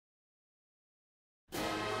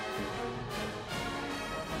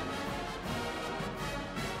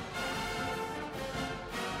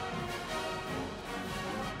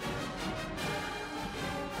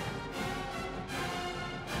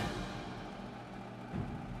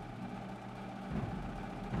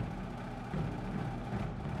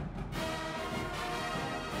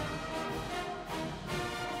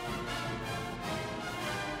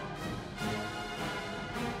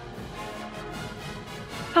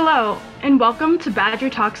Hello, and welcome to Badger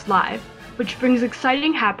Talks Live, which brings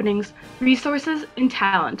exciting happenings, resources, and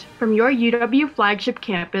talent from your UW flagship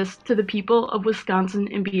campus to the people of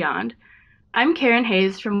Wisconsin and beyond. I'm Karen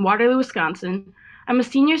Hayes from Waterloo, Wisconsin. I'm a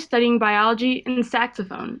senior studying biology and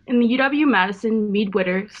saxophone in the UW-Madison Mead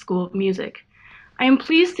Witter School of Music. I am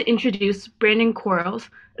pleased to introduce Brandon Quarles,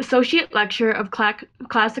 Associate Lecturer of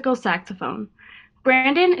Classical Saxophone.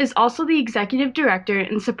 Brandon is also the executive director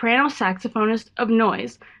and soprano saxophonist of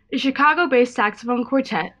Nois, a Chicago-based saxophone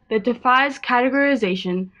quartet that defies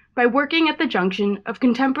categorization by working at the junction of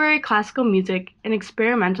contemporary classical music and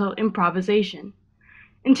experimental improvisation.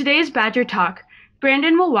 In today's Badger Talk,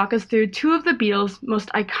 Brandon will walk us through two of the Beatles' most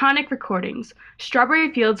iconic recordings,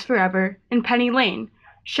 Strawberry Fields Forever and Penny Lane,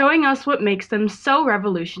 showing us what makes them so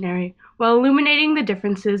revolutionary while illuminating the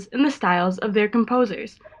differences in the styles of their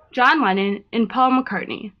composers, John Lennon and Paul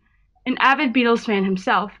McCartney. An avid Beatles fan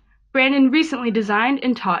himself, Brandon recently designed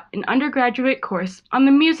and taught an undergraduate course on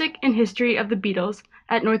the music and history of the Beatles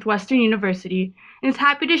at Northwestern University and is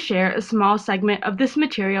happy to share a small segment of this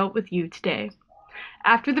material with you today.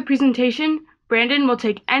 After the presentation, Brandon will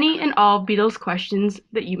take any and all Beatles questions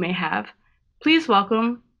that you may have. Please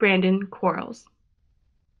welcome Brandon Quarles.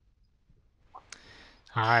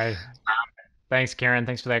 Hi. Thanks, Karen.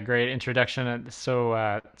 Thanks for that great introduction.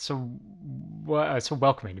 So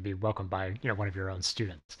welcoming to be welcomed by one of your own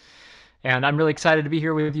students. And I'm really excited to be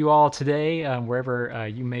here with you all today, wherever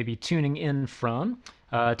you may be tuning in from,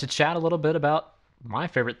 to chat a little bit about my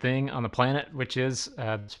favorite thing on the planet, which is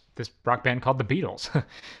this rock band called the Beatles.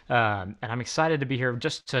 And I'm excited to be here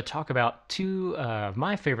just to talk about two of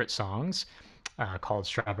my favorite songs, called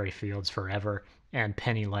Strawberry Fields Forever and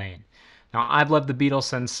Penny Lane. Now, I've loved the Beatles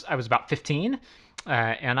since I was about 15,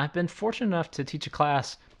 and I've been fortunate enough to teach a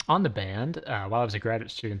class on the band while I was a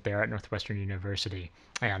graduate student there at Northwestern University.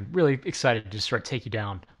 And really excited to sort of take you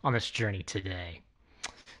down on this journey today.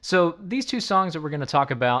 So, these two songs that we're going to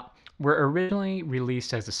talk about were originally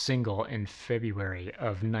released as a single in February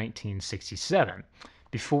of 1967,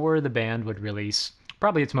 before the band would release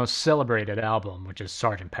probably its most celebrated album, which is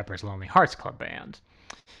Sgt. Pepper's Lonely Hearts Club Band.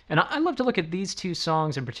 And I love to look at these two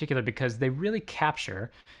songs in particular because they really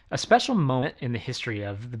capture a special moment in the history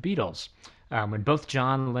of the Beatles, when both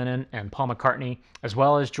John Lennon and Paul McCartney, as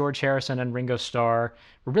well as George Harrison and Ringo Starr,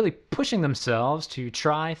 were really pushing themselves to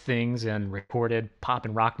try things in recorded pop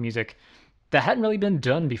and rock music that hadn't really been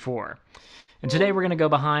done before. And today we're going to go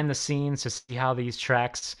behind the scenes to see how these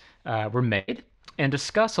tracks were made and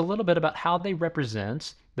discuss a little bit about how they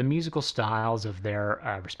represent the musical styles of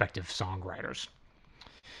their respective songwriters.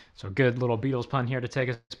 So, a good little Beatles pun here to take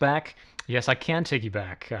us back. Yes, I can take you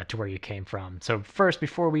back to where you came from. So, first,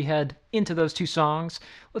 before we head into those two songs,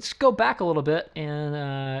 let's go back a little bit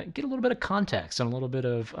and get a little bit of context and a little bit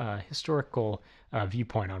of historical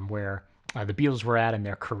viewpoint on where the Beatles were at in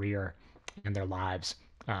their career and their lives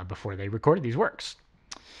before they recorded these works.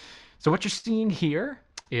 So, what you're seeing here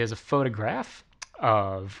is a photograph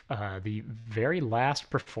of the very last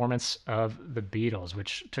performance of the Beatles,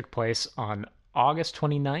 which took place on August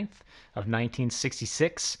 29th of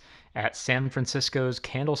 1966 at San Francisco's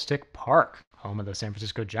Candlestick Park, home of the San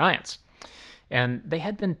Francisco Giants. And they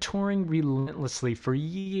had been touring relentlessly for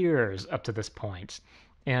years up to this point,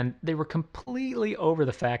 and they were completely over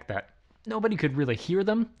the fact that nobody could really hear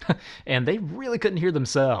them, and they really couldn't hear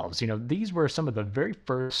themselves. These were some of the very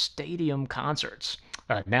first stadium concerts.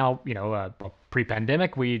 Now,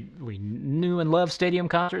 pre-pandemic, we knew and loved stadium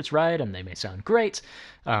concerts, right? And they may sound great,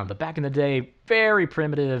 but back in the day, very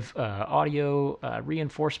primitive audio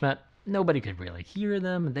reinforcement. Nobody could really hear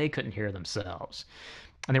them, and they couldn't hear themselves.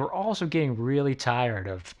 And they were also getting really tired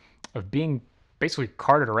of being basically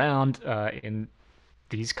carted around in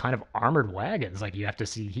these kind of armored wagons like you have to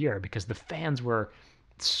see here, because the fans were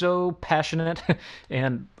so passionate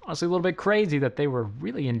and honestly a little bit crazy that they were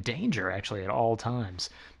really in danger actually at all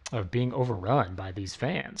times of being overrun by these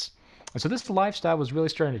fans. And so this lifestyle was really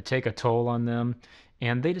starting to take a toll on them,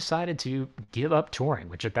 and they decided to give up touring,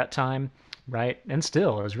 which at that time, right, and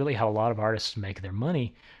still is really how a lot of artists make their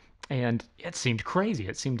money. And it seemed crazy.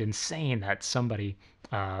 It seemed insane that somebody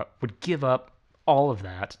would give up all of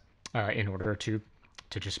that in order to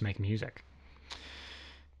just make music.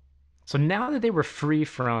 So now that they were free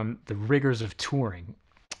from the rigors of touring,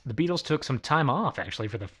 the Beatles took some time off actually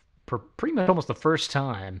for pretty much almost the first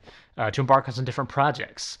time to embark on some different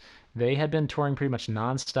projects. They had been touring pretty much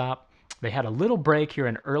nonstop. They had a little break here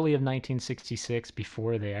in early of 1966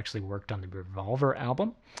 before they actually worked on the Revolver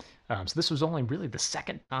album. So this was only really the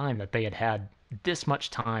second time that they had had this much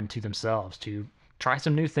time to themselves to try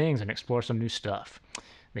some new things and explore some new stuff.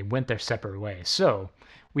 They went their separate ways. So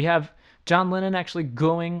we have John Lennon actually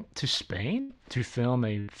going to Spain to film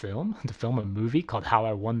a movie called How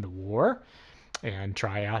I Won the War and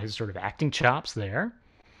try out his sort of acting chops there.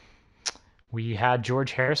 We had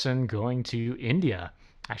George Harrison going to India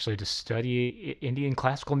actually to study Indian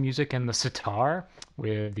classical music and the sitar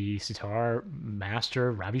with the sitar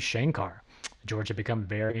master Ravi Shankar. George had become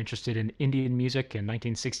very interested in Indian music in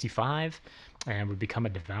 1965 and would become a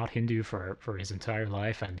devout Hindu for his entire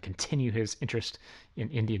life and continue his interest in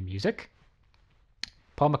Indian music.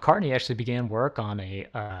 Paul McCartney actually began work on a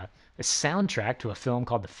soundtrack to a film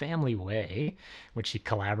called The Family Way, which he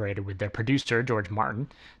collaborated with their producer, George Martin,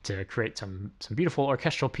 to create some beautiful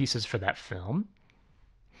orchestral pieces for that film.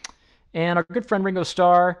 And our good friend Ringo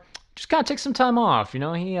Starr just kind of takes some time off. He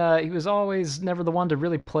was always never the one to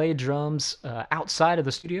really play drums outside of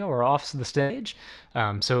the studio or off the stage.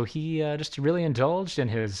 So he just really indulged in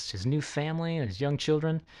his new family and his young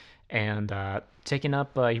children, and taking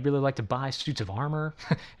up. He really liked to buy suits of armor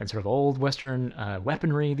and sort of old Western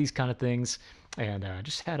weaponry, these kind of things, and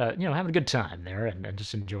just had a having a good time there and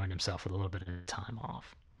just enjoying himself with a little bit of time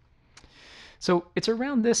off. So it's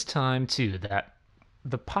around this time too that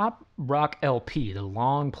the pop rock LP, the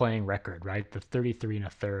long playing record, right, the 33 and a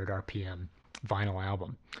third RPM vinyl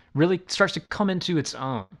album, really starts to come into its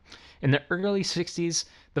own. In the early 60s,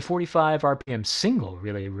 the 45 RPM single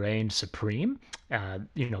really reigned supreme.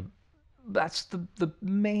 That's the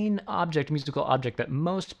main musical object that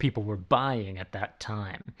most people were buying at that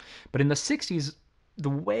time. But in the 60s, the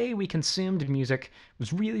way we consumed music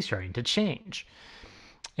was really starting to change.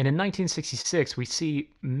 And in 1966, we see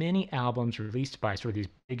many albums released by sort of these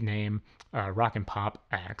big name rock and pop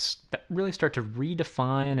acts that really start to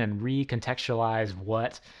redefine and recontextualize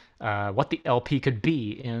what the LP could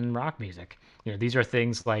be in rock music. These are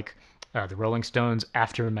things like the Rolling Stones'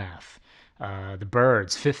 Aftermath, the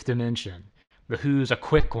Byrds' Fifth Dimension, the Who's A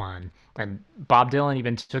Quick One, and Bob Dylan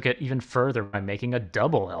even took it even further by making a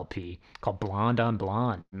double LP called Blonde on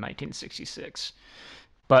Blonde in 1966.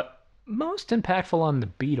 But most impactful on the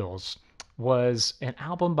Beatles was an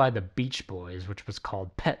album by the Beach Boys, which was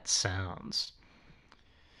called Pet Sounds.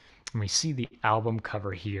 And we see the album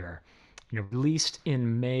cover here. Released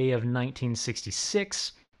in May of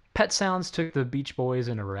 1966, Pet Sounds took the Beach Boys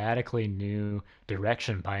in a radically new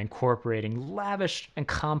direction by incorporating lavish and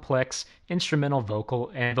complex instrumental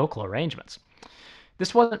vocal arrangements.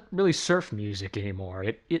 This wasn't really surf music anymore.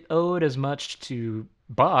 It owed as much to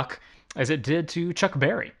Buck as it did to Chuck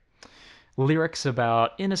Berry. Lyrics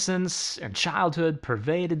about innocence and childhood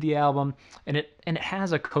pervaded the album, and it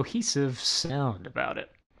has a cohesive sound about it.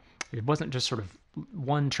 It wasn't just sort of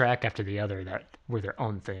one track after the other that were their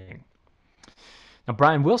own thing. Now,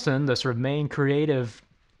 Brian Wilson, the sort of main creative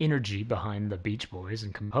energy behind the Beach Boys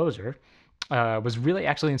and composer, was really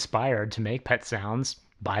actually inspired to make Pet Sounds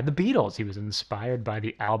by the Beatles. He was inspired by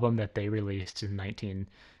the album that they released in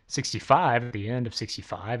 1965, at the end of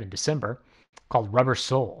 65 in December, called Rubber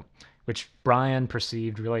Soul, which Brian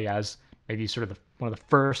perceived really as maybe sort of one of the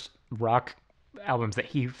first rock albums that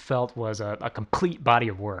he felt was a complete body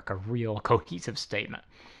of work, a real cohesive statement.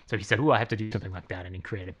 So he said, "Ooh, I have to do something like that," and he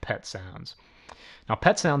created Pet Sounds. Now,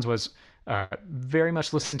 Pet Sounds was very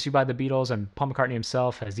much listened to by the Beatles, and Paul McCartney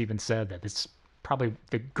himself has even said that it's probably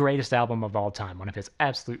the greatest album of all time, one of his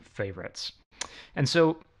absolute favorites. And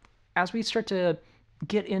so, as we start to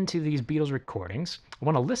get into these Beatles recordings, I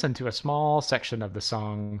want to listen to a small section of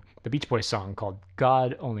the Beach Boys song called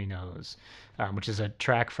God Only Knows, which is a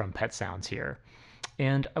track from Pet Sounds here.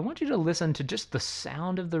 And I want you to listen to just the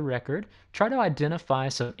sound of the record, try to identify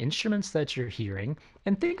some instruments that you're hearing,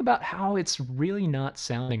 and think about how it's really not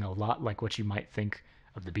sounding a lot like what you might think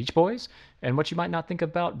of the Beach Boys and what you might not think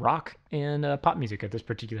about rock and pop music at this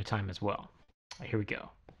particular time as well. Here we go.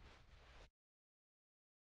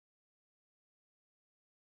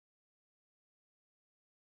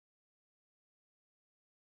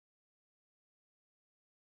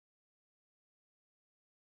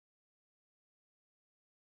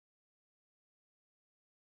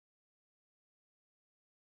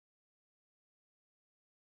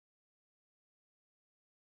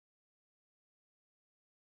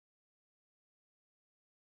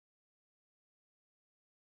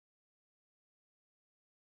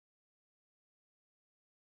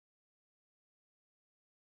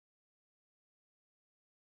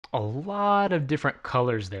 A lot of different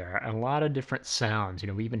colors there and a lot of different sounds.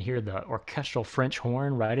 We even hear the orchestral French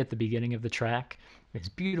horn right at the beginning of the track. These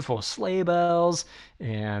beautiful sleigh bells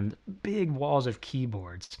and big walls of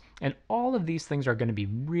keyboards. And all of these things are going to be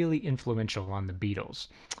really influential on the Beatles.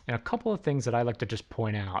 And a couple of things that I like to just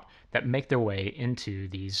point out that make their way into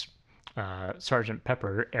these Sgt.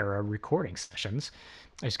 Pepper era recording sessions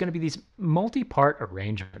there's going to be these multi-part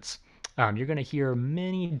arrangements. You're going to hear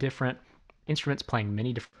many different instruments playing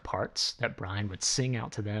many different parts that Brian would sing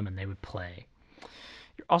out to them and they would play.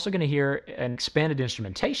 You're also going to hear an expanded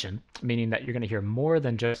instrumentation, meaning that you're going to hear more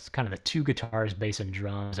than just kind of the two guitars, bass and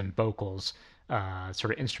drums and vocals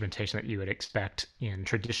sort of instrumentation that you would expect in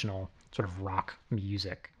traditional sort of rock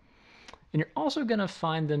music. And you're also going to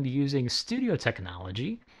find them using studio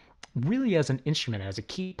technology really as an instrument, as a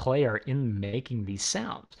key player in making these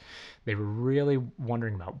sounds. They were really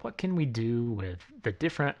wondering about what can we do with the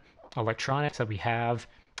different electronics that we have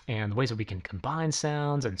and the ways that we can combine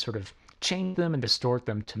sounds and sort of change them and distort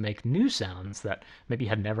them to make new sounds that maybe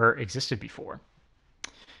had never existed before.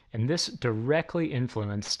 And this directly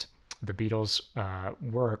influenced the Beatles'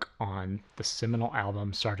 work on the seminal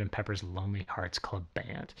album Sgt. Pepper's Lonely Hearts Club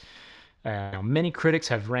Band. Now, many critics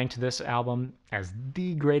have ranked this album as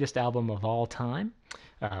the greatest album of all time.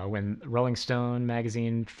 When Rolling Stone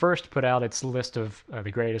magazine first put out its list of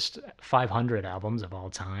the greatest 500 albums of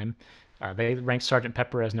all time, they ranked Sgt.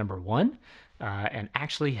 Pepper as number one and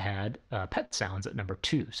actually had Pet Sounds at number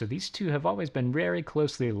two. So these two have always been very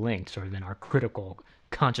closely linked, sort of in our critical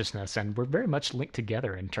consciousness, and were very much linked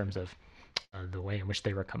together in terms of the way in which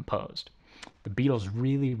they were composed. The Beatles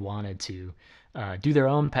really wanted to do their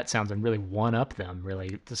own Pet Sounds and really one up them,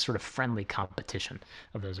 really this sort of friendly competition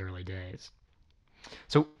of those early days.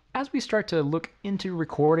 So as we start to look into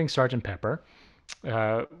recording Sgt. Pepper, we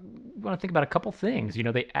want to think about a couple things.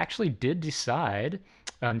 They actually did decide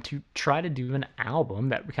to try to do an album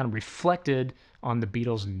that kind of reflected on the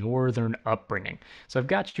Beatles' northern upbringing. So I've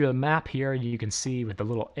got you a map here. You can see with the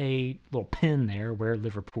little pin there where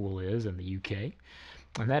Liverpool is in the UK.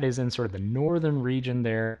 And that is in sort of the northern region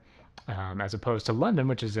there, as opposed to London,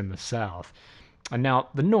 which is in the south. And now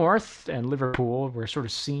the north and Liverpool were sort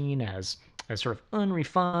of seen as sort of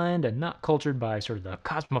unrefined and not cultured by sort of the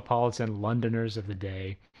cosmopolitan Londoners of the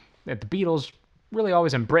day. That the Beatles really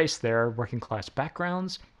always embraced their working class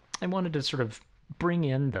backgrounds and wanted to sort of bring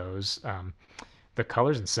in those the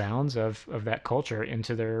colors and sounds of that culture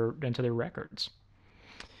into their records.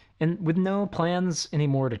 And with no plans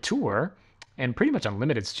anymore to tour, and pretty much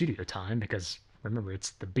unlimited studio time, because remember,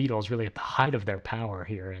 it's the Beatles really at the height of their power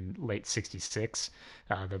here in late 66.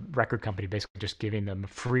 The record company basically just giving them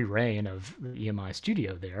free reign of the EMI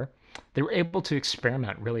studio there. They were able to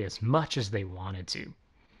experiment really as much as they wanted to.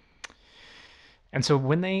 And so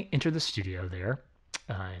when they entered the studio there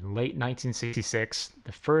in late 1966,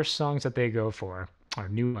 the first songs that they go for are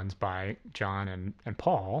new ones by John and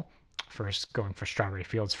Paul, first going for Strawberry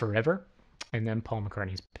Fields Forever, and then Paul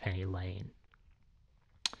McCartney's Penny Lane.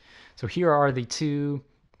 So here are the two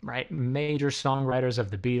major songwriters of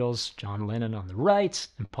the Beatles, John Lennon on the right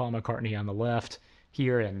and Paul McCartney on the left,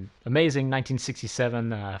 here in amazing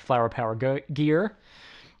 1967 Flower Power gear.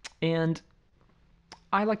 And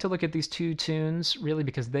I like to look at these two tunes really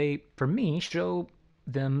because they, for me, show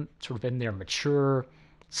them sort of in their mature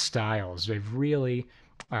styles. They've really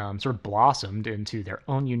sort of blossomed into their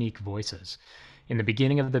own unique voices. In the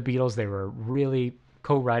beginning of the Beatles, they were really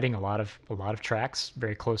co-writing a lot of tracks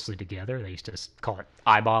very closely together. They used to call it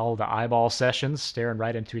eyeball to eyeball sessions, staring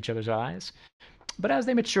right into each other's eyes. But as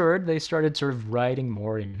they matured, they started sort of writing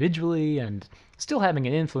more individually and still having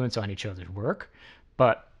an influence on each other's work.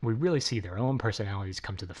 But we really see their own personalities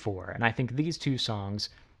come to the fore. And I think these two songs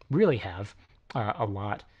really have a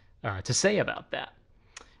lot to say about that.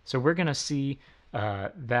 So we're going to see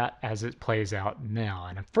that as it plays out now.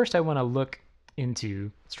 And first I want to look into,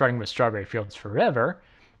 starting with Strawberry Fields Forever,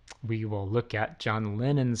 we will look at John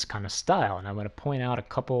Lennon's kind of style. And I want to point out a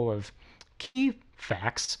couple of key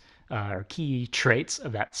facts or key traits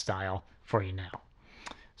of that style for you now.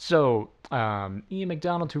 So Ian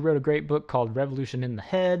MacDonald, who wrote a great book called Revolution in the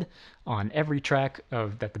Head on every track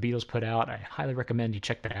that the Beatles put out, I highly recommend you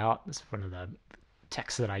check that out. This is one of the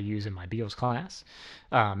texts that I use in my Beatles class.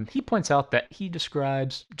 He points out that he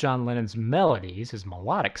describes John Lennon's melodies, his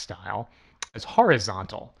melodic style, as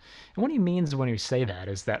horizontal. And what he means when he say that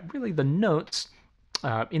is that really the notes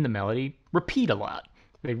in the melody repeat a lot.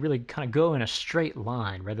 They really kind of go in a straight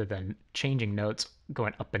line rather than changing notes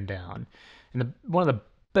going up and down. And one of the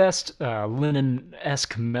best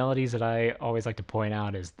Lennon-esque melodies that I always like to point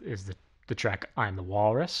out is the track "I'm the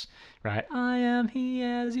Walrus," right? I am he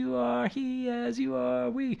as you are, he as you are,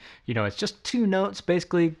 we. It's just two notes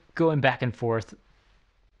basically going back and forth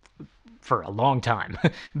for a long time.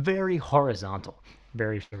 Very horizontal,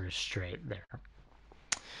 very sort of straight there.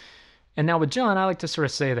 And now with John, I like to sort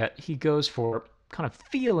of say that he goes for kind of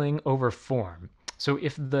feeling over form. So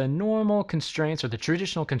if the normal constraints or the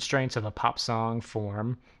traditional constraints of a pop song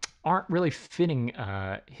form aren't really fitting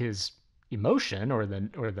his emotion or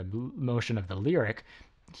the motion of the lyric,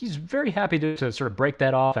 he's very happy to sort of break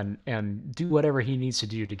that off and do whatever he needs to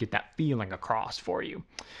do to get that feeling across for you.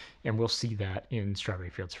 And we'll see that in Strawberry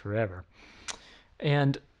Fields Forever.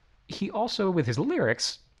 And he also, with his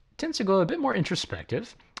lyrics, tends to go a bit more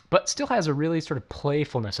introspective, but still has a really sort of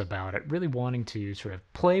playfulness about it, really wanting to sort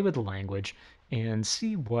of play with the language and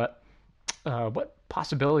see what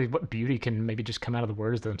possibilities, what beauty can maybe just come out of the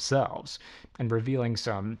words themselves, and revealing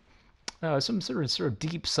some sort of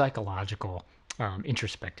deep psychological,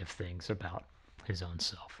 introspective things about his own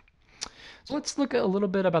self. So let's look a little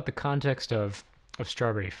bit about the context of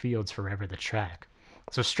Strawberry Fields Forever, the track.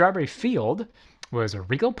 So Strawberry Field was a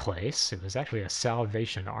regal place. It was actually a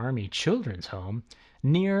Salvation Army children's home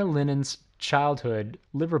near Lennon's childhood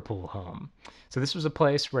Liverpool home. So this was a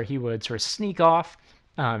place where he would sort of sneak off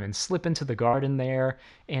and slip into the garden there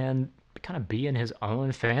and kind of be in his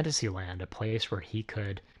own fantasy land, a place where he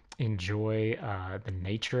could enjoy the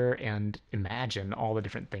nature and imagine all the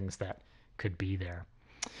different things that could be there.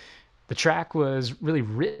 The track was really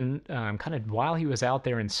written kind of while he was out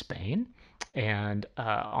there in Spain and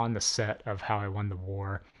on the set of How I Won the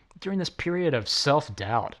War during this period of self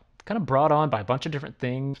doubt, kind of brought on by a bunch of different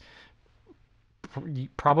things,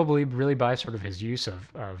 probably really by sort of his use of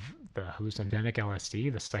the hallucinogenic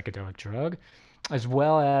LSD, the psychedelic drug, as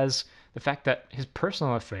well as the fact that his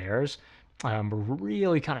personal affairs were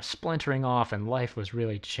really kind of splintering off and life was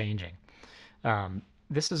really changing.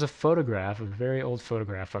 This is a photograph, a very old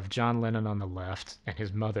photograph of John Lennon on the left and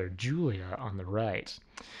his mother, Julia, on the right.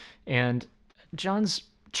 And John's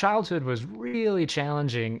childhood was really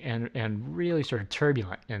challenging and really sort of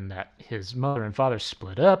turbulent in that his mother and father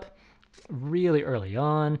split up really early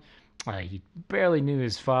on. He barely knew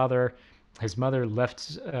his father. His mother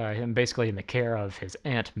left him basically in the care of his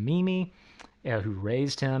Aunt Mimi, who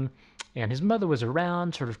raised him. And his mother was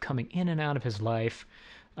around, sort of coming in and out of his life,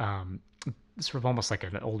 sort of almost like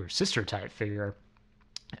an older sister type figure,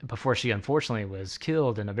 before she unfortunately was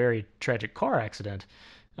killed in a very tragic car accident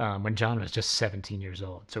when John was just 17 years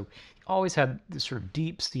old. So he always had this sort of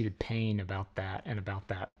deep-seated pain about that and about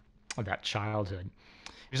that childhood.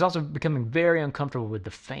 He was also becoming very uncomfortable with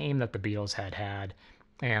the fame that the Beatles had had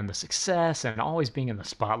and the success and always being in the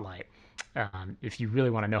spotlight. If you really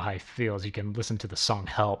want to know how he feels, you can listen to the song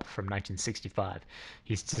Help from 1965.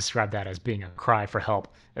 He's described that as being a cry for help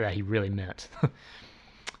that he really meant.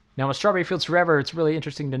 Now, with Strawberry Fields Forever, it's really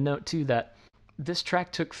interesting to note, too, that this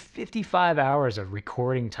track took 55 hours of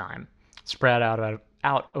recording time spread out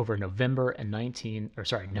over November and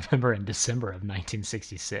November and December of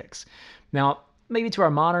 1966. Now, maybe to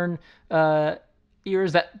our modern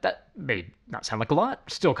ears, that may not sound like a lot.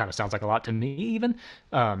 Still kind of sounds like a lot to me, even.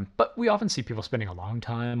 But we often see people spending a long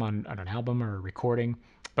time on an album or a recording.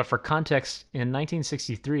 But for context, in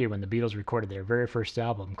 1963, when the Beatles recorded their very first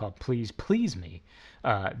album called Please Please Me,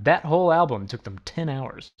 that whole album took them 10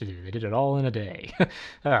 hours to do. They did it all in a day.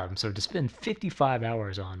 So to spend 55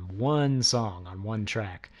 hours on one song, on one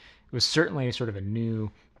track, it was certainly sort of a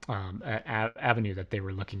new avenue that they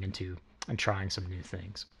were looking into and trying some new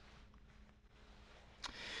things.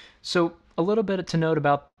 So a little bit to note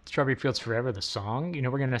about Strawberry Fields Forever, the song.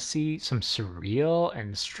 We're going to see some surreal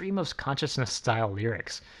and stream of consciousness style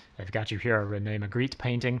lyrics. I've got you here a Rene Magritte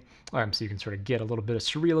painting, so you can sort of get a little bit of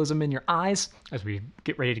surrealism in your eyes as we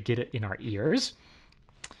get ready to get it in our ears.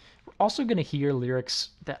 We're also going to hear lyrics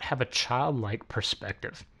that have a childlike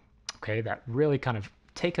perspective, okay, that really kind of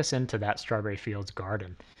take us into that Strawberry Fields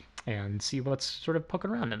garden and see what's sort of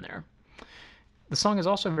poking around in there. The song is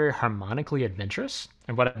also very harmonically adventurous,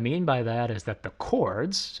 and what I mean by that is that the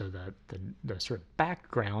chords, so the sort of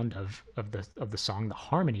background of the song, the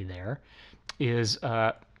harmony there, is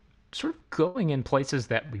sort of going in places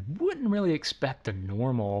that we wouldn't really expect a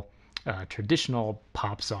normal, traditional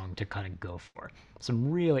pop song to kind of go for.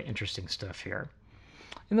 Some really interesting stuff here.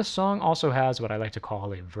 And the song also has what I like to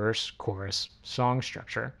call a verse-chorus song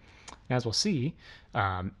structure. As we'll see,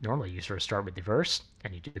 normally you sort of start with the verse,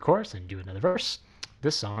 and you do the chorus, and you do another verse.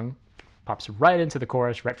 This song pops right into the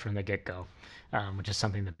chorus right from the get-go, which is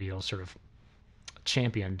something the Beatles sort of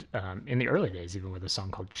championed in the early days, even with a song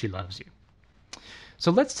called She Loves You.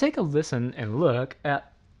 So let's take a listen and look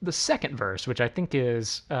at the second verse, which I think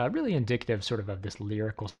is really indicative sort of this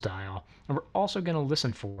lyrical style. And we're also going to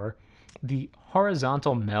listen for the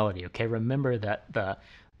horizontal melody, okay? Remember that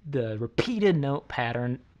the repeated note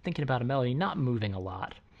pattern, thinking about a melody not moving a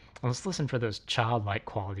lot. And let's listen for those childlike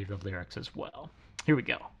quality of the lyrics as well. Here we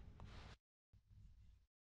go.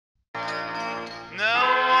 No one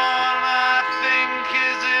I think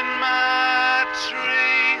is in my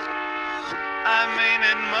tree. I mean,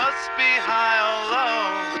 it must be high or low.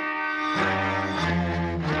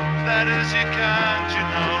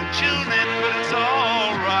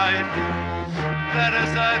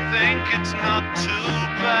 it's not too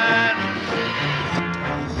bad.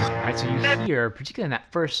 All right, so you hear, particularly in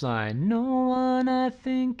that first line, no one I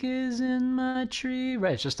think is in my tree.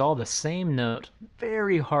 Right, it's just all the same note,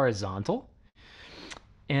 very horizontal.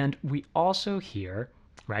 And we also hear,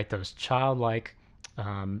 right, those childlike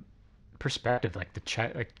perspective, like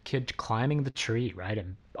like kid climbing the tree, right,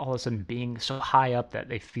 and all of a sudden being so high up that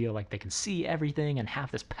they feel like they can see everything and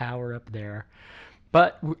have this power up there.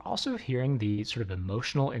 But we're also hearing the sort of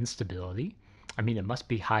emotional instability. I mean, it must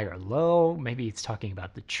be high or low. Maybe he's talking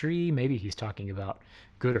about the tree. Maybe he's talking about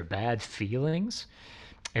good or bad feelings.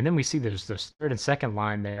 And then we see there's this third and second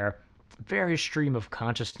line there, very stream of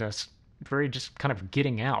consciousness, very just kind of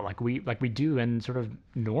getting out like we do in sort of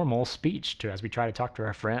normal speech to as we try to talk to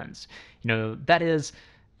our friends. That is,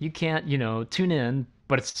 you can't, tune in,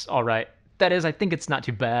 but it's all right. That is, I think it's not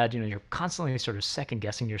too bad. You're constantly sort of second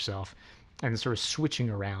guessing yourself and sort of switching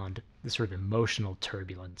around the sort of emotional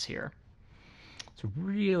turbulence here. It's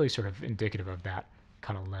really sort of indicative of that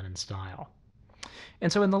kind of Lennon style.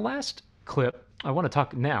 And so in the last clip, I want to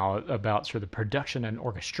talk now about sort of the production and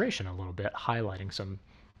orchestration a little bit, highlighting some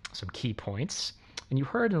key points. And you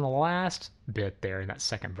heard in the last bit there in that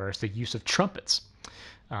second verse the use of trumpets.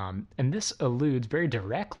 And this alludes very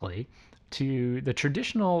directly to the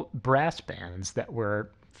traditional brass bands that were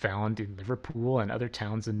found in Liverpool and other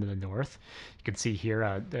towns in the north. You can see here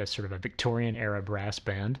a sort of a Victorian era brass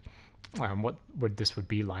band. What this would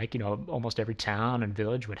be like? Almost every town and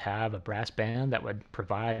village would have a brass band that would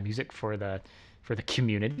provide music for the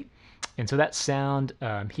community. And so that sound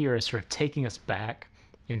here is sort of taking us back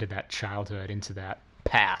into that childhood, into that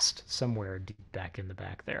past, somewhere deep back in the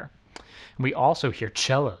back there. And we also hear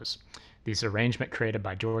cellos. This arrangement created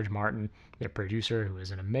by George Martin, their producer, who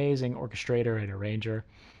is an amazing orchestrator and arranger,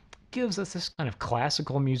 gives us this kind of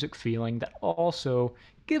classical music feeling that also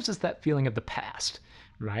gives us that feeling of the past,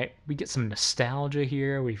 right? We get some nostalgia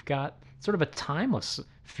here. We've got sort of a timeless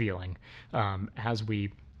feeling as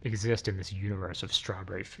we exist in this universe of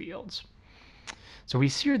strawberry fields. So we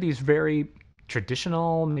hear these very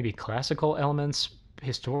traditional, maybe classical elements,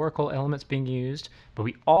 historical elements being used, but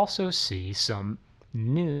we also see some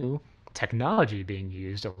new technology being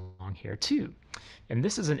used along here too. And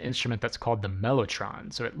this is an instrument that's called the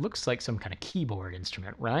mellotron. So it looks like some kind of keyboard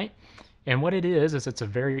instrument, right? And what it is it's a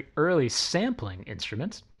very early sampling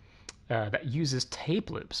instrument that uses tape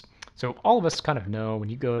loops. So all of us kind of know when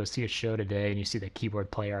you go to see a show today and you see the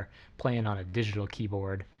keyboard player playing on a digital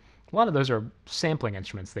keyboard, a lot of those are sampling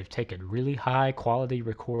instruments. They've taken really high quality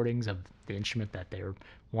recordings of the instrument that they're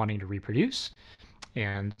wanting to reproduce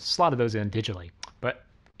and slotted those in digitally. But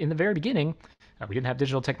in the very beginning, we didn't have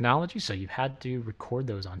digital technology, so you had to record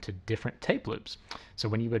those onto different tape loops. So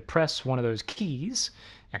when you would press one of those keys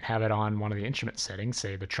and have it on one of the instrument settings,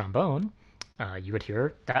 say the trombone, you would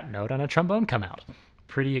hear that note on a trombone come out.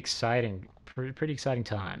 Pretty exciting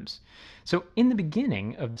times. So in the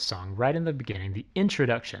beginning of the song, right in the beginning, the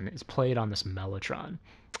introduction is played on this mellotron.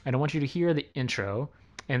 And I want you to hear the intro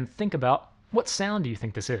and think about what sound do you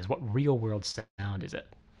think this is? What real world sound is it?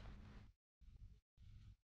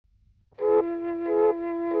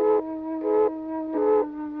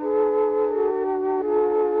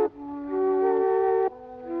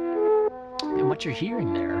 And what you're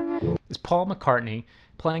hearing there is Paul McCartney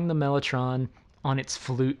playing the mellotron on its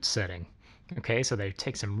flute setting. Okay, so they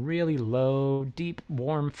take some really low, deep,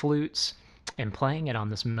 warm flutes and playing it on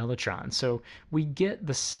this mellotron. So we get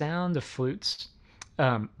the sound of flutes,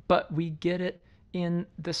 but we get it in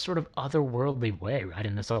this sort of otherworldly way, right?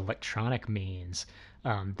 In this electronic means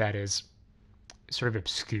that is sort of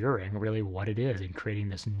obscuring really what it is and creating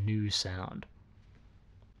this new sound.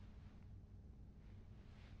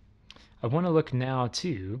 I want to look now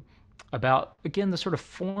too about, again, the sort of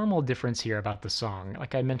formal difference here about the song.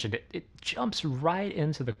 Like I mentioned, it jumps right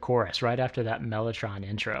into the chorus right after that mellotron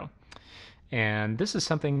intro. And this is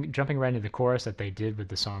something jumping right into the chorus that they did with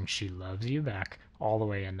the song She Loves You back all the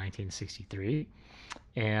way in 1963.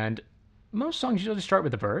 And most songs usually start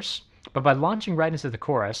with the verse, but by launching right into the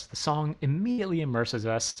chorus, the song immediately immerses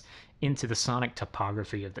us into the sonic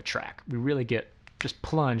topography of the track. We really get just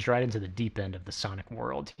plunged right into the deep end of the sonic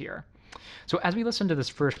world here. So as we listen to this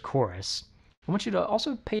first chorus, I want you to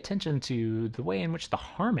also pay attention to the way in which the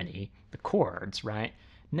harmony, the chords, right,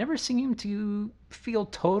 never seem to feel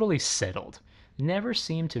totally settled, never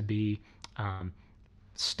seem to be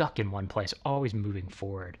stuck in one place, always moving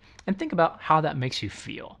forward. And think about how that makes you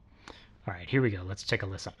feel. All right, here we go. Let's take a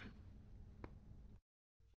listen.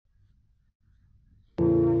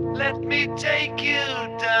 Let me take you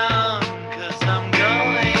down, 'cause I'm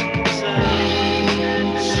going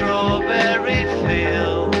to strawberry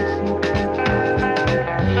fields.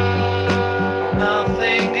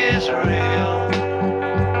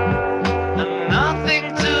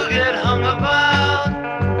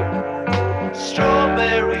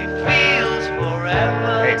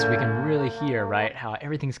 hear, right, how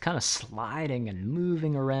everything's kind of sliding and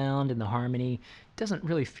moving around in the harmony. It doesn't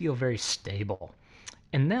really feel very stable.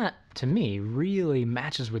 And that, to me, really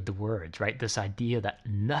matches with the words, right? This idea that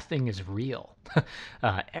nothing is real.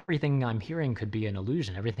 Everything I'm hearing could be an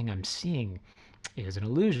illusion. Everything I'm seeing is an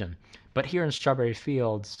illusion. But here in Strawberry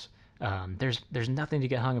Fields, there's nothing to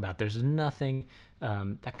get hung about. There's nothing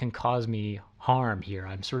that can cause me harm here.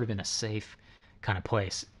 I'm sort of in a safe kind of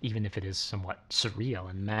place, even if it is somewhat surreal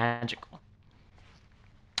and magical.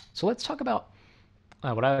 So let's talk about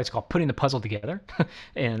what I always call putting the puzzle together.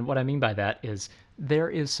 And what I mean by that is there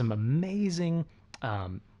is some amazing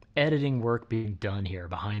editing work being done here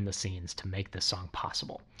behind the scenes to make this song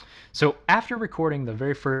possible. So after recording the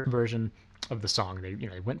very first version of the song,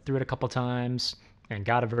 they went through it a couple times and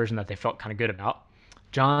got a version that they felt kind of good about.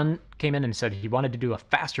 John came in and said he wanted to do a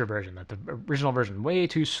faster version, that the original version way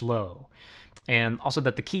too slow, and also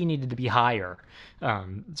that the key needed to be higher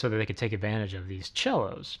so that they could take advantage of these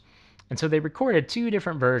cellos. And so they recorded two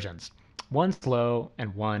different versions, one slow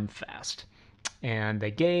and one fast. And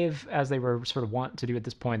they gave, as they were sort of want to do at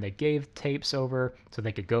this point, they gave tapes over so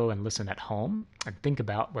they could go and listen at home and think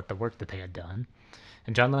about what the work that they had done.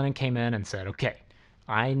 And John Lennon came in and said, okay,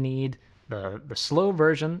 I need the slow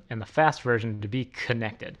version and the fast version to be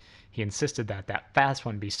connected. He insisted that that fast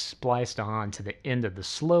one be spliced on to the end of the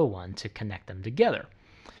slow one to connect them together.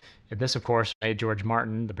 And this, of course, made George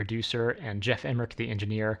Martin, the producer, and Jeff Emmerich, the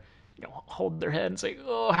engineer, hold their head and say,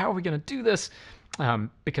 oh, how are we going to do this?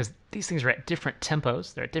 Because these things are at different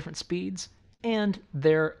tempos, they're at different speeds, and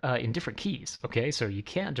they're in different keys, okay? So you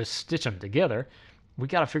can't just stitch them together. We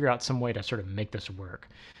got to figure out some way to sort of make this work.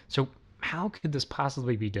 So how could this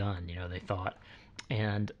possibly be done, they thought.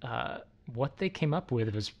 And what they came up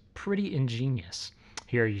with was pretty ingenious.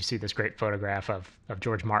 Here you see this great photograph of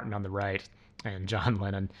George Martin on the right and John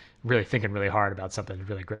Lennon really thinking really hard about something.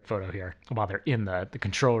 Really great photo here while they're in the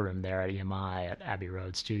control room there at EMI at Abbey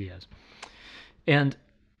Road Studios. And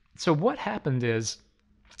so what happened is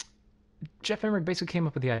Jeff Emmerich basically came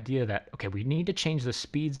up with the idea that, okay, we need to change the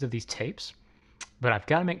speeds of these tapes, but I've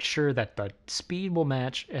got to make sure that the speed will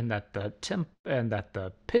match and that the temp and that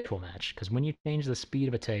the pitch will match. Because when you change the speed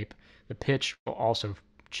of a tape, the pitch will also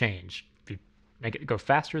change. If you make it go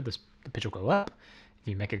faster, the pitch will go up. If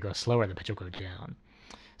you make it go slower, the pitch will go down.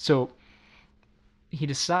 So he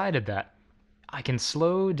decided that I can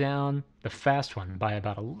slow down the fast one by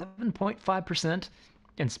about 11.5%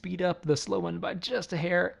 and speed up the slow one by just a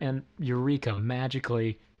hair, and eureka,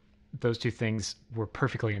 magically, those two things were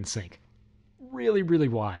perfectly in sync. Really, really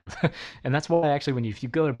wild. And that's why actually if you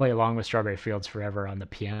go to play along with Strawberry Fields Forever on the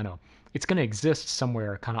piano, it's going to exist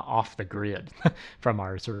somewhere kind of off the grid from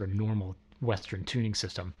our sort of normal Western tuning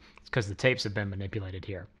system. It's because the tapes have been manipulated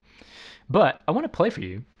here. But I want to play for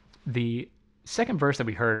you the second verse that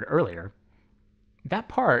we heard earlier. That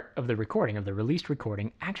part of the recording, of the released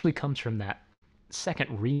recording, actually comes from that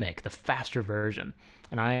second remake, the faster version.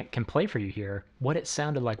 And I can play for you here what it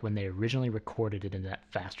sounded like when they originally recorded it in that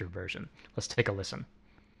faster version. Let's take a listen.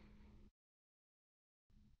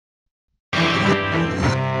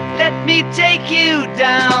 Let me take you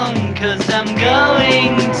down, 'cause I'm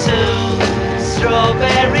going to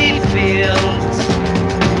Strawberry Fields.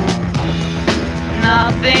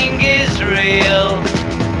 Nothing is real,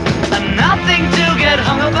 and nothing to get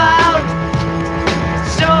hung about.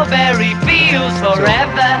 Strawberry Fields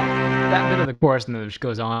forever. That bit of the chorus, and then which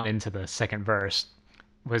goes on into the second verse,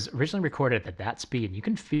 was originally recorded at that speed. You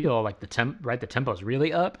can feel like the tempo is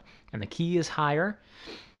really up and the key is higher.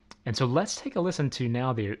 And so let's take a listen to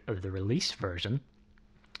now the released version.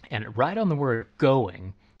 And right on the word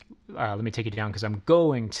going, let me take you down because I'm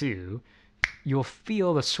going to, you'll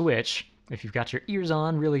feel the switch if you've got your ears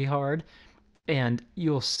on really hard. And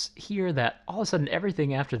you'll hear that all of a sudden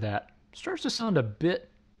everything after that starts to sound a bit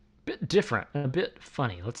different and a bit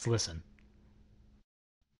funny. Let's listen.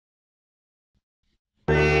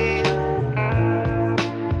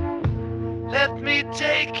 Let me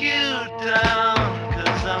take you down,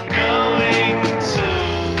 'cause I'm going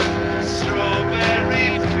to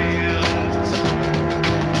Strawberry Fields.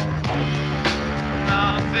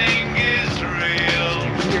 Nothing is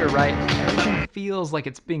real. Here, right? Everything feels like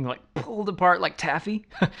it's being like pulled apart like taffy,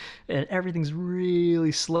 and everything's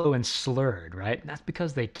really slow and slurred, right? And that's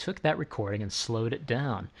because they took that recording and slowed it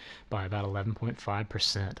down by about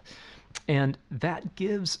 11.5%. And that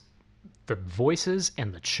gives the voices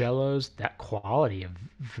and the cellos that quality of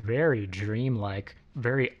very dreamlike,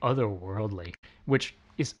 very otherworldly, which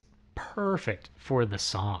is perfect for the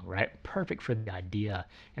song, right? Perfect for the idea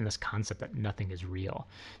and this concept that nothing is real.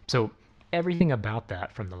 So everything about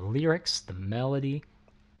that, from the lyrics, the melody,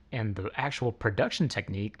 and the actual production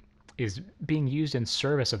technique, is being used in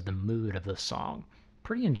service of the mood of the song.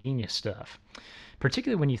 Pretty ingenious stuff,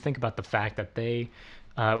 particularly when you think about the fact that they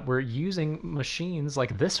were using machines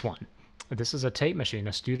like this one. This is a tape machine,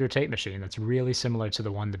 a Studer tape machine that's really similar to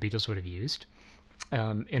the one the Beatles would have used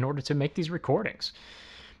in order to make these recordings.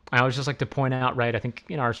 I always just like to point out, right? I think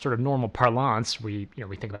in our sort of normal parlance, we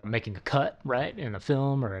think about making a cut, right, in a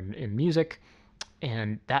film or in music,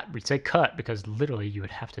 and that we'd say cut because literally you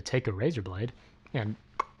would have to take a razor blade and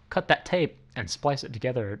cut that tape and splice it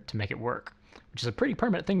together to make it work, which is a pretty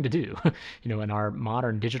permanent thing to do. In our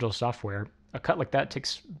modern digital software, a cut like that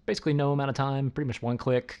takes basically no amount of time, pretty much one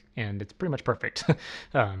click, and it's pretty much perfect.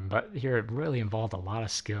 But here it really involved a lot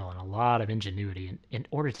of skill and a lot of ingenuity in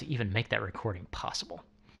order to even make that recording possible.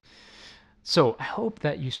 So I hope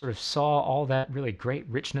that you sort of saw all that really great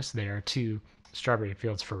richness there to Strawberry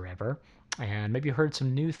Fields Forever, and maybe you heard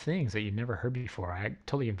some new things that you never heard before. I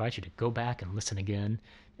totally invite you to go back and listen again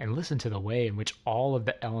and listen to the way in which all of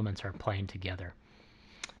the elements are playing together.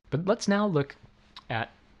 But let's now look at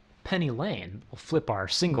Penny Lane. We'll flip our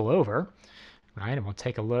single over, right, and we'll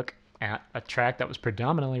take a look at a track that was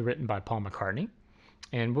predominantly written by Paul McCartney,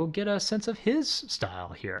 and we'll get a sense of his style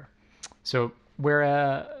here. So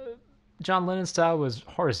where John Lennon's style was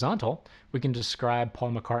horizontal, we can describe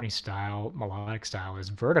Paul McCartney's style, melodic style, as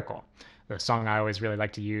vertical. The song I always really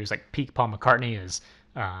like to use, like peak Paul McCartney, is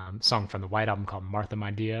a song from the White Album called Martha,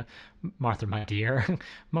 My Dear. Martha, My Dear.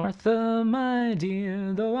 Martha, my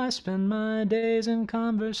dear, though I spend my days in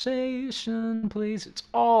conversation, please. It's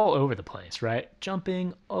all over the place, right?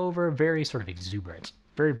 Jumping over, very sort of exuberant,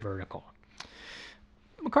 very vertical.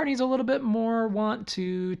 McCartney's a little bit more want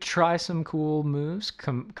to try some cool moves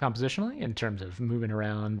compositionally in terms of moving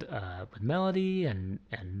around with melody and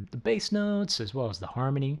the bass notes as well as the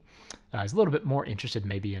harmony. He's a little bit more interested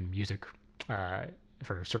maybe in music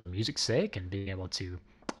for sort of music's sake and being able to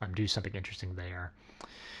do something interesting there.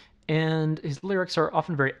 And his lyrics are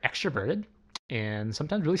often very extroverted and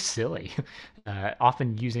sometimes really silly,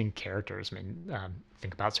 often using characters. I mean,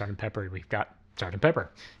 think about Sgt. Pepper. We've got Sgt. Pepper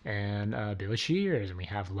and Billy Shears, and we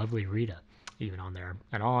have Lovely Rita even on there,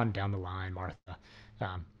 and on down the line, Martha,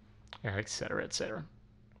 et cetera, et cetera.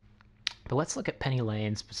 But let's look at Penny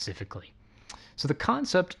Lane specifically. So the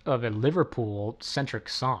concept of a Liverpool-centric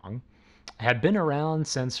song had been around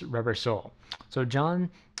since Rubber Soul. So John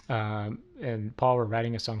and Paul were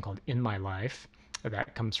writing a song called In My Life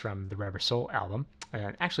that comes from the Rubber Soul album,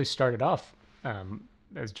 and actually started off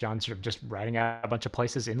as John sort of just writing out a bunch of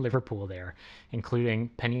places in Liverpool there, including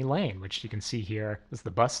Penny Lane, which you can see here is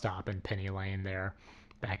the bus stop in Penny Lane there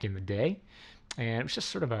back in the day. And it was just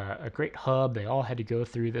sort of a great hub. They all had to go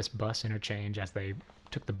through this bus interchange as they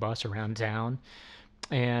took the bus around town,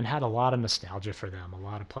 and had a lot of nostalgia for them, a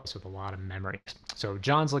lot of place with a lot of memories. So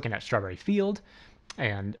John's looking at Strawberry Field,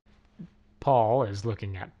 and Paul is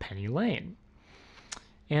looking at Penny Lane.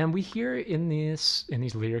 And we hear in these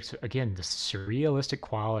lyrics, again, this surrealistic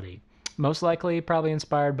quality, most likely probably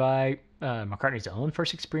inspired by McCartney's own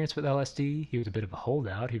first experience with LSD. He was a bit of a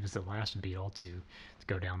holdout. He was the last Beatle to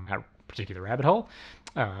go down that particular rabbit hole.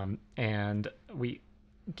 And we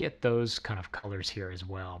get those kind of colors here as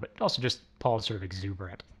well, but also just Paul's sort of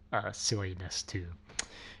exuberant silliness too.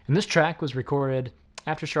 And this track was recorded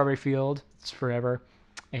after Strawberry Fields Forever,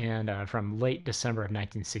 and from late December of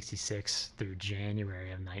 1966 through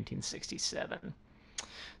January of 1967.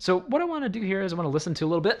 So what I want to do here is I want to listen to a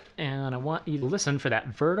little bit, and I want you to listen for that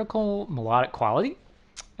vertical melodic quality,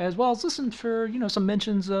 as well as listen for, some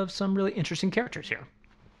mentions of some really interesting characters here.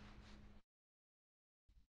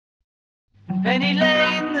 In Penny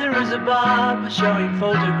Lane there is a barber showing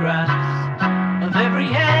photographs of every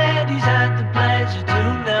head he's had the pleasure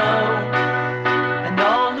to know, and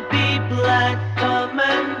all the people that come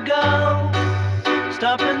and go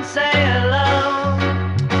stop and say hello.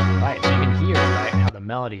 Right, so you can hear, right, how the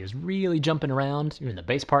melody is really jumping around, even the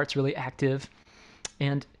bass part's really active,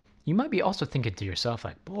 and you might be also thinking to yourself,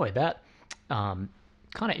 like, boy, that kind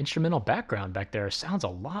of instrumental background back there sounds a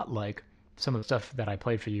lot like some of the stuff that I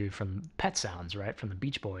played for you from Pet Sounds, right, from the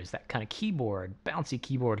Beach Boys, that kind of keyboard, bouncy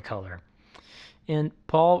keyboard color. And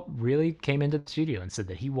Paul really came into the studio and said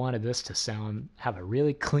that he wanted this to have a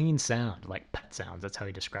really clean sound, like Pet Sounds. That's how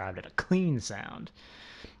he described it, a clean sound.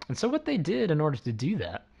 And so what they did in order to do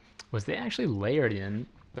that was they actually layered in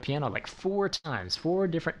the piano like 4 times, 4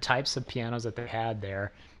 different types of pianos that they had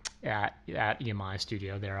there at EMI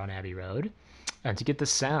studio there on Abbey Road, and to get the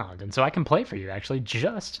sound. And so I can play for you actually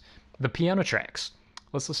just the piano tracks.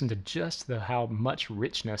 Let's listen to just how much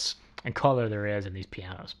richness and color there is in these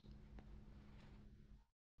pianos.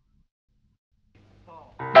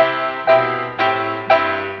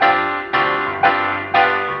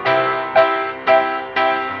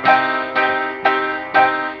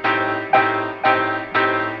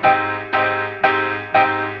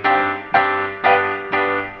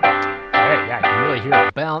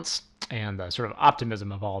 sort of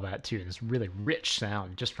optimism of all that too. This really rich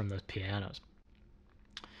sound just from those pianos.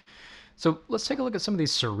 So let's take a look at some of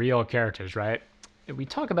these surreal characters, right? We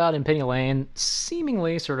talk about in Penny Lane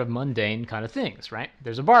seemingly sort of mundane kind of things, right?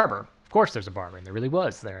 There's a barber. Of course there's a barber, and there really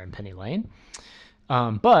was there in Penny Lane.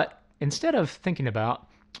 But instead of thinking about,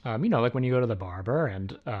 like when you go to the barber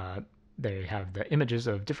and they have the images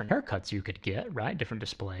of different haircuts you could get, right? Different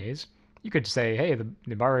displays. You could say, hey,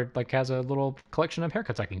 the barber like has a little collection of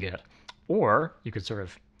haircuts I can get. Or you could sort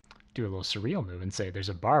of do a little surreal move and say there's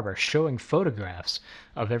a barber showing photographs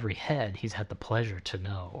of every head he's had the pleasure to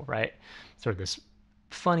know, right? Sort of this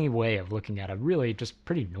funny way of looking at a really just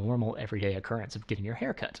pretty normal everyday occurrence of getting your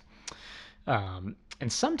hair cut. And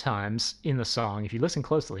sometimes in the song, if you listen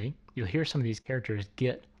closely, you'll hear some of these characters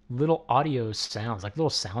get little audio sounds, like little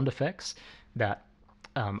sound effects that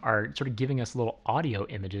are sort of giving us little audio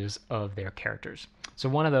images of their characters. So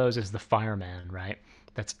one of those is the fireman, right?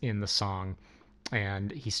 That's in the song.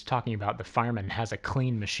 And he's talking about the fireman has a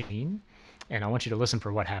clean machine. And I want you to listen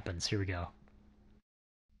for what happens. Here we go.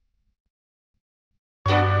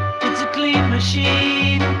 It's a clean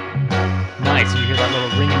machine. Nice. You hear that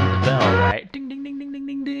little ringing of the bell, right? Ding, ding, ding, ding, ding,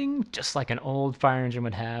 ding, ding. Just like an old fire engine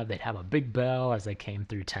would have. They'd have a big bell as they came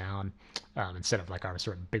through town, instead of like our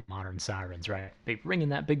sort of big modern sirens, right? They ring in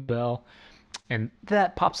that big bell. And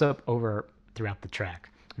that pops up over throughout the track.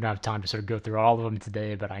 I don't have time to sort of go through all of them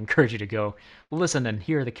today, but I encourage you to go listen and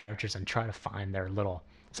hear the characters and try to find their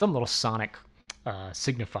some little sonic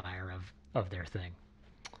signifier of their thing.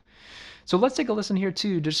 So let's take a listen here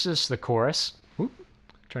too, just the chorus. Oop,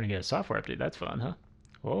 trying to get a software update. That's fun, huh?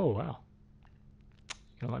 Oh, wow.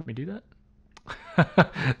 You gonna let me do that?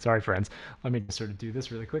 Sorry, friends. Let me just sort of do this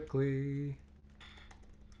really quickly.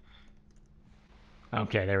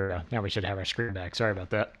 Okay, there we go. Now we should have our screen back. Sorry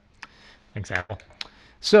about that. Thanks, Apple.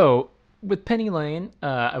 So with Penny Lane,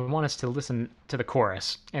 I want us to listen to the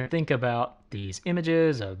chorus and think about these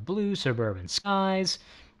images of blue suburban skies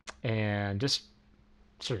and just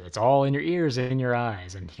sort of it's all in your ears and in your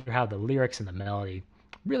eyes, and hear how the lyrics and the melody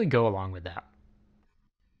really go along with that.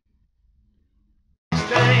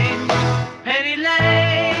 Strange. Penny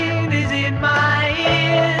Lane is in my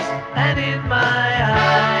ears and in my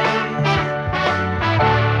eyes.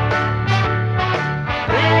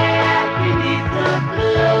 There beneath the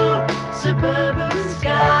blue suburban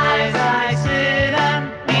skies I sit,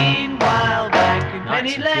 and meanwhile back in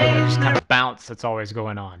Penny Lane This kind of bounce that's always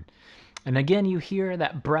going on. And again, you hear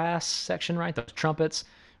that brass section, right? Those trumpets,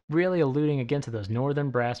 really alluding again to those northern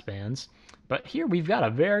brass bands. But here we've got a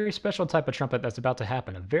very special type of trumpet that's about to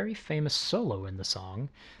happen, a very famous solo in the song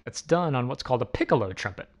that's done on what's called a piccolo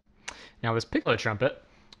trumpet. Now, this piccolo trumpet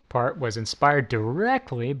part was inspired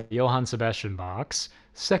directly by Johann Sebastian Bach's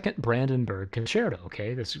Second Brandenburg Concerto,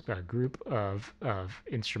 okay? This group of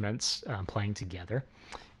instruments playing together.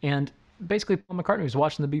 And basically, Paul McCartney was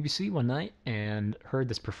watching the BBC one night and heard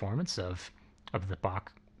this performance of the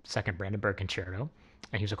Bach Second Brandenburg Concerto,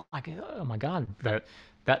 and he was like, "Oh my God,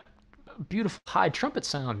 that beautiful high trumpet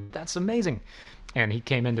sound, that's amazing!" And he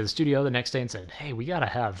came into the studio the next day and said, "Hey, we got to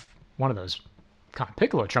have one of those kind of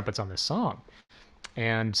piccolo trumpets on this song."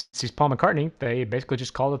 And since he's Paul McCartney, they basically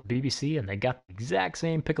just called up the BBC, and they got the exact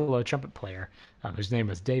same piccolo trumpet player, whose name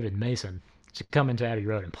was David Mason, to come into Abbey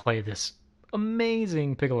Road and play this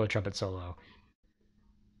amazing piccolo trumpet solo.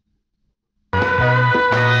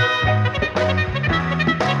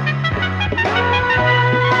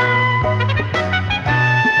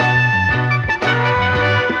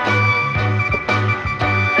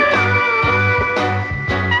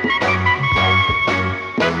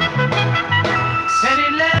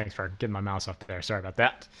 Thanks for getting my mouse off there. Sorry about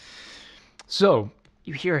that. So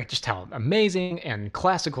you hear just how amazing and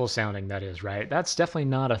classical sounding that is, right? That's definitely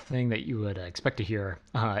not a thing that you would expect to hear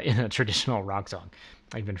in a traditional rock song,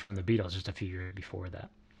 even from the Beatles just a few years before that.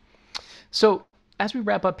 So as we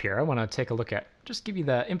wrap up here, I want to take a look at, just give you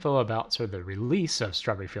the info about sort of the release of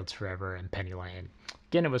Strawberry Fields Forever and Penny Lane.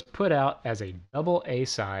 Again, it was put out as a double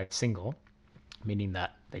A-side single, meaning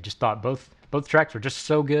that they just thought both tracks were just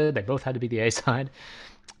so good, they both had to be the A-side.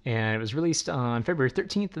 And it was released on February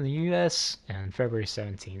 13th in the US and February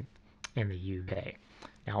 17th in the UK.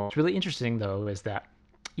 Now, what's really interesting, though, is that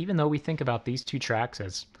even though we think about these two tracks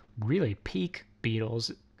as really peak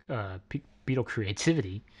Beatles, peak Beatle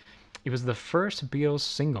creativity, it was the first Beatles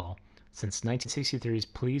single since 1963's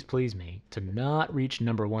Please Please Me to not reach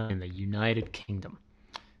 #1 in the United Kingdom.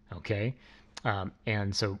 Okay?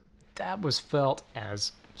 And so that was felt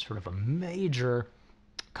as sort of a major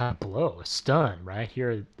kind of blow, a stun, right?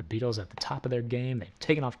 Here, the Beatles at the top of their game. They've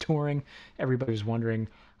taken off touring. Everybody's wondering,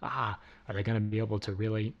 are they going to be able to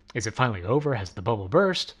really, is it finally over? Has the bubble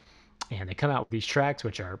burst? and they come out with these tracks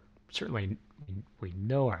which are certainly we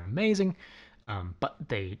know are amazing, but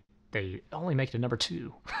they only make it to number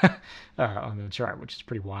two on the chart, which is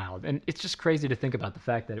pretty wild. And it's just crazy to think about the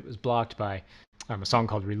fact that it was blocked by a song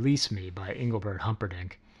called "Release Me" by Engelbert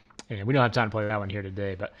Humperdinck. And we don't have time to play that one here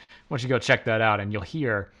today, but once you go check that out, and you'll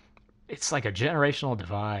hear it's like a generational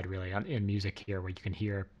divide really in music here, where you can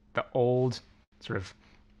hear the old sort of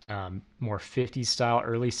more 50s style,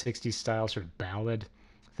 early 60s style sort of ballad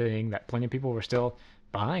thing that plenty of people were still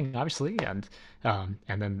buying, obviously, and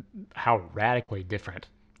then how radically different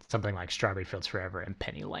something like Strawberry Fields Forever and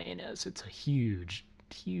Penny Lane is. It's a huge,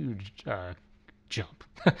 huge jump,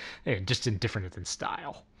 and just in different in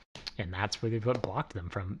style, and that's where they've blocked them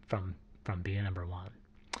from being number one.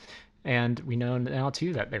 And we know now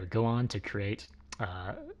too that they would go on to create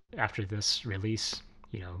after this release,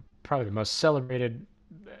 probably the most celebrated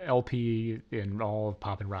LP in all of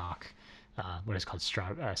pop and rock, what is called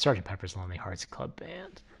Sgt. Pepper's Lonely Hearts Club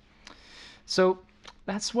Band. So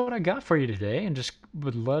that's what I got for you today, and just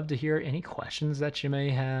would love to hear any questions that you may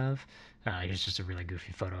have. It's just a really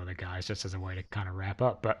goofy photo of the guys, just as a way to kind of wrap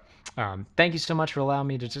up. But thank you so much for allowing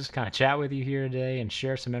me to just kind of chat with you here today and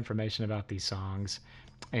share some information about these songs.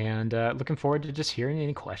 And looking forward to just hearing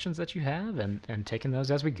any questions that you have and taking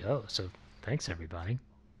those as we go. So thanks, everybody.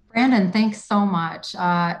 Brandon, thanks so much.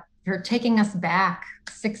 You're taking us back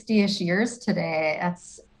 60-ish years today.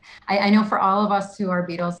 I know for all of us who are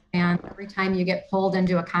Beatles fans, every time you get pulled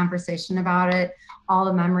into a conversation about it, all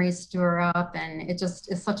the memories stir up, and it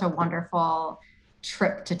just is such a wonderful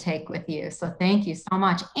trip to take with you. So thank you so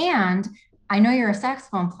much. And I know you're a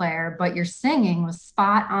saxophone player, but your singing was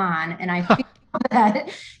spot on, and I feel that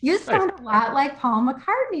you sound a lot like Paul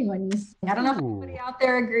McCartney when you sing. I don't know if anybody out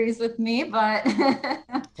there agrees with me, but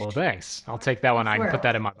well, thanks. I'll take that one. I can put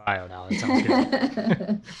that in my bio now. It sounds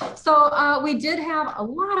good. So we did have a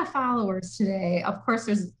lot of followers today. Of course,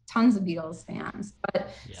 there's tons of Beatles fans,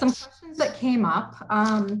 but some questions that came up.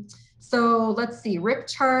 So let's see. Rip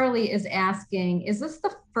Charlie is asking, is this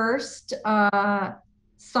the first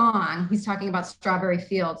song, he's talking about Strawberry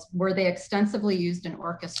Fields, were they extensively used in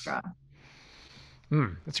orchestra?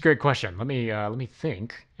 That's a great question. Let me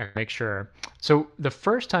think and make sure. So the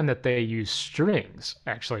first time that they used strings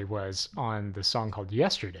actually was on the song called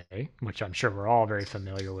 "Yesterday," which I'm sure we're all very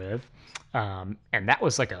familiar with, and that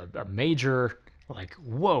was like a major, like,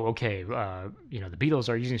 whoa, okay, the Beatles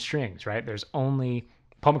are using strings, right? There's only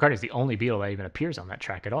Paul McCartney is the only Beatle that even appears on that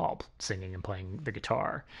track at all, singing and playing the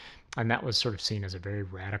guitar, and that was sort of seen as a very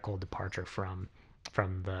radical departure from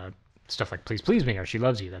the stuff like "Please Please Me" or "She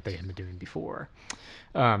Loves You" that they had been doing before.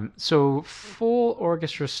 So full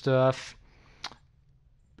orchestra stuff,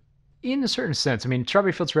 in a certain sense. I mean,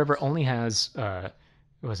 Strawberry Fields Forever only has what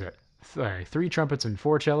was it? 3 trumpets and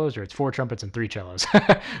 4 cellos, or it's 4 trumpets and 3 cellos.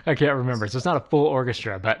 I can't remember. So it's not a full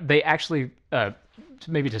orchestra, but they actually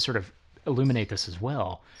maybe to sort of illuminate this as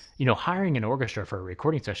well. Hiring an orchestra for a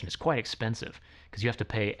recording session is quite expensive because you have to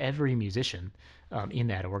pay every musician in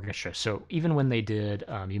that orchestra. So even when they did,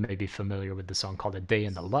 you may be familiar with the song called "A Day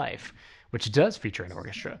in the Life," which does feature an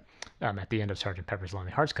orchestra at the end of Sgt. Pepper's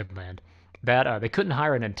Lonely Hearts Club Band, that they couldn't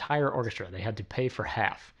hire an entire orchestra. They had to pay for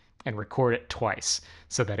half and record it twice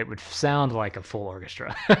so that it would sound like a full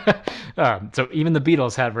orchestra. So even the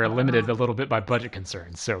Beatles were limited a little bit by budget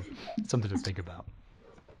concerns. So something to think about.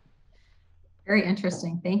 Very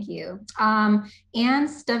interesting. Thank you. Anne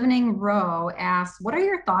Stevening Rowe asks, what are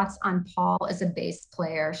your thoughts on Paul as a bass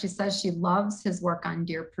player? She says she loves his work on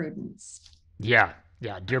Dear Prudence. Yeah,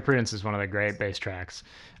 Dear Prudence is one of the great bass tracks.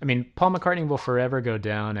 I mean, Paul McCartney will forever go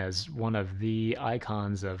down as one of the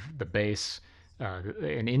icons of the bass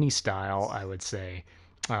in any style, I would say.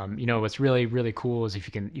 What's really, really cool is if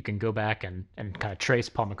you can go back and kind of trace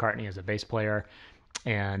Paul McCartney as a bass player,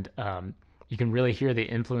 and you can really hear the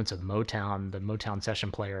influence of Motown, the Motown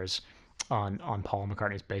session players on Paul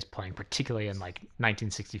McCartney's bass playing, particularly in like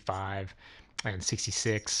 1965 and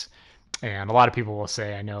 66. And a lot of people will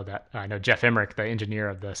say, I know Jeff Emmerich, the engineer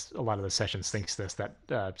of a lot of the sessions, thinks that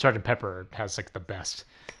Sgt. Pepper has like the best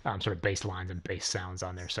sort of bass lines and bass sounds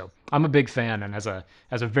on there. So I'm a big fan, and as a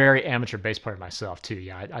very amateur bass player myself too,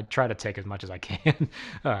 I try to take as much as I can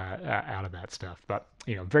out of that stuff. But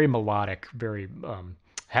very melodic, very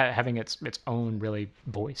having its own really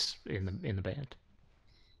voice in the band.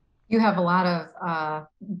 You have a lot of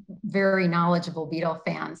very knowledgeable Beatle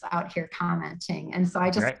fans out here commenting, and so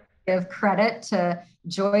I just give credit to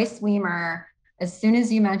Joyce Weimer. As soon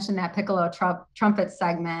as you mentioned that piccolo trumpet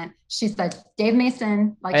segment, she said Dave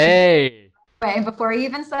Mason, like, hey, before he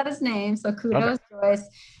even said his name. So kudos, Joyce.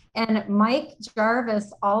 And Mike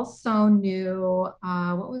Jarvis also knew,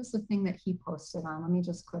 what was the thing that he posted on? Let me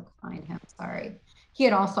just quick find him. Sorry. He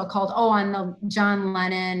had also called, on the John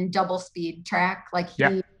Lennon double speed track. Like he Yeah.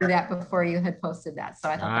 knew that before you had posted that. So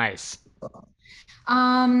I thought that Nice. was cool.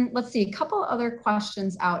 Let's see, a couple other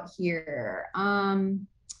questions out here.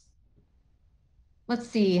 Let's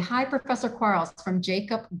see. Hi, Professor Quarles from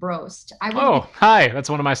Jacob Brost. Oh, hi. That's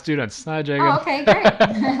one of my students. Hi, Oh, Jacob. okay, great.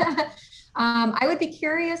 I would be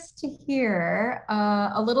curious to hear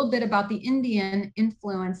a little bit about the Indian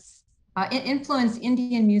influence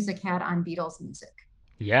Indian music had on Beatles music.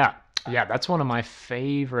 Yeah. Yeah, that's one of my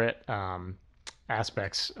favorite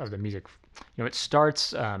aspects of the music. It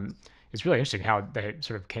starts, it's really interesting how they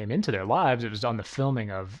sort of came into their lives. It was on the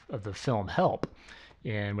filming of the film Help,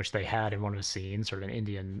 in which they had in one of the scenes sort of an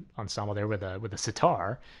Indian ensemble there with a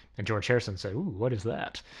sitar, and George Harrison said, "Ooh, what is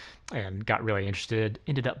that?" and got really interested.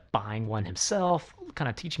 Ended up buying one himself, kind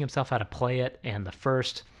of teaching himself how to play it. And the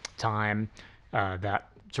first time that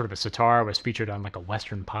sort of a sitar was featured on like a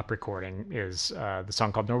Western pop recording is the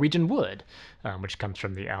song called Norwegian Wood, which comes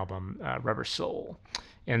from the album Rubber Soul.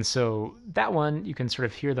 And so that one, you can sort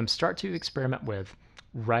of hear them start to experiment with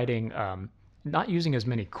writing, not using as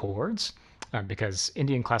many chords, because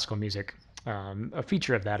Indian classical music, a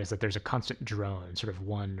feature of that is that there's a constant drone, sort of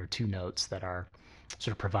one or two notes that are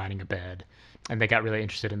sort of providing a bed. And they got really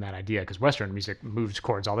interested in that idea because Western music moves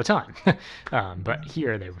chords all the time. But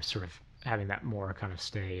here they were sort of having that more kind of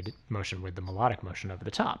stayed motion with the melodic motion over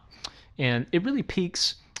the top. And it really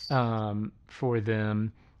peaks for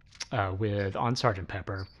them with On Sergeant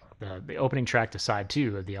Pepper. The opening track to side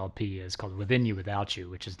two of the LP is called Within You Without You,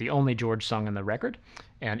 which is the only George song on the record.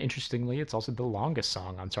 And interestingly, it's also the longest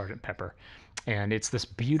song on Sergeant Pepper. And it's this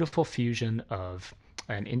beautiful fusion of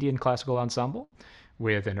an Indian classical ensemble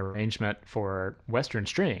with an arrangement for Western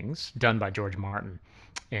strings done by George Martin.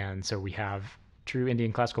 And so we have true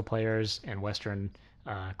Indian classical players and Western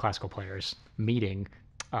classical players meeting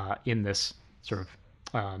in this sort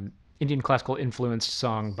of Indian classical influenced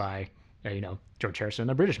song by George Harrison,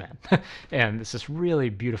 a British man, and it's this really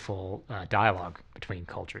beautiful dialogue between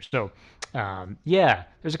cultures. So yeah,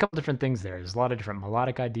 there's a couple different things there. There's a lot of different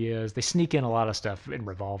melodic ideas. They sneak in a lot of stuff in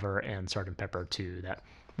Revolver and Sgt. Pepper too. That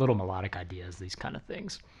little melodic ideas, these kind of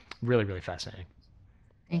things. Really, really fascinating.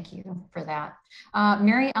 Thank you for that.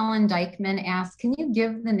 Mary Ellen Dykeman asks, can you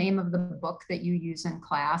give the name of the book that you use in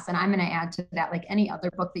class? And I'm going to add to that, like any other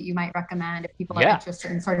book that you might recommend if people are Yeah, interested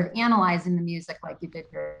in sort of analyzing the music like you did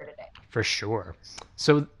here today. for sure.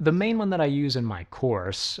 So the main one that I use in my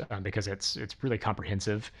course, because it's really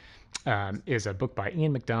comprehensive, is a book by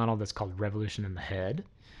Ian MacDonald that's called Revolution in the Head.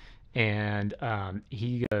 And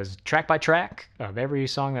he goes track by track of every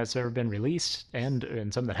song that's ever been released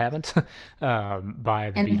and some that haven't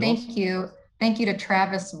by the And Beatles. thank you to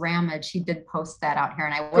Travis Ramage. He did post that out here,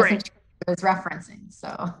 and I Great. wasn't sure what he was referencing.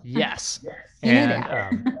 So Yes. he knew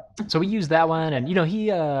And that. so we use that one, and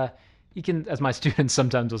he can, as my students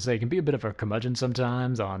sometimes will say, can be a bit of a curmudgeon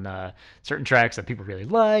sometimes on certain tracks that people really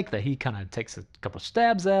like that he kind of takes a couple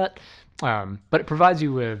stabs at. But it provides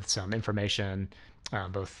you with some information,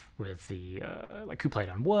 both with the like who played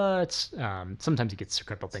on what. Sometimes he gets a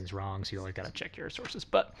couple things wrong, so you always got to check your sources.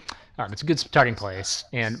 But it's a good starting place.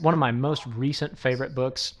 And one of my most recent favorite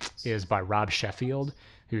books is by Rob Sheffield,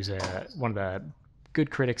 who's one of the good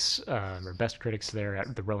critics or best critics there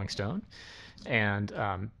at the Rolling Stone, and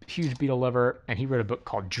huge Beatle lover. And he wrote a book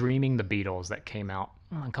called Dreaming the Beatles that came out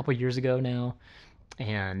a couple years ago now,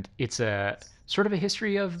 and it's a sort of a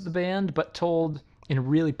history of the band, but told in a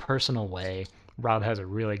really personal way. Rob has a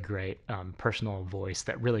really great personal voice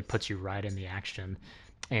that really puts you right in the action,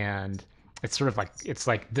 and it's sort of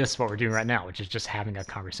like this what we're doing right now, which is just having a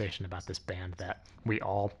conversation about this band that we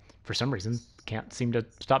all, for some reason, can't seem to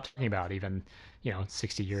stop talking about, even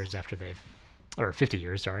 60 years after they've, or 50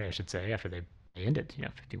 years, sorry, I should say, after they ended,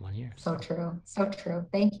 51 years. So true. So true.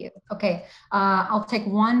 Thank you. Okay. I'll take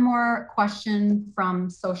one more question from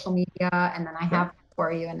social media, and then I have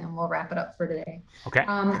for you, and then we'll wrap it up for today. Okay.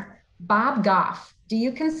 Bob Goff, do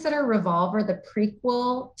you consider Revolver the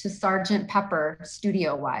prequel to Sergeant Pepper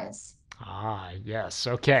studio-wise? Ah, yes.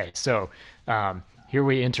 Okay. So here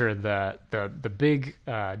we enter the big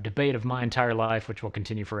debate of my entire life, which will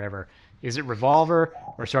continue forever. Is it Revolver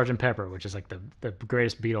or Sergeant Pepper, which is like the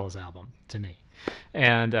greatest Beatles album to me?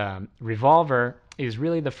 And Revolver is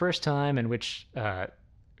really the first time in which it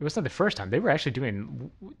was not the first time. They were actually doing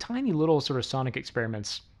tiny little sort of sonic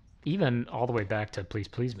experiments, even all the way back to Please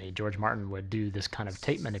Please Me. George Martin would do this kind of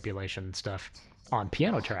tape manipulation stuff on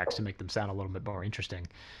piano tracks to make them sound a little bit more interesting.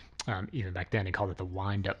 Even back then, he called it the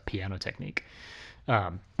wind-up piano technique.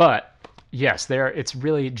 But Yes, there. It's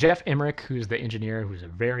really Jeff Emmerich, who's the engineer, who's a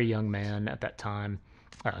very young man at that time,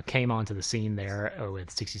 came onto the scene there with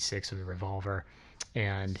 66 with a Revolver,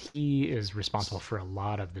 and he is responsible for a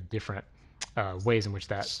lot of the different ways in which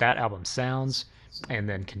that album sounds, and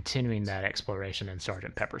then continuing that exploration in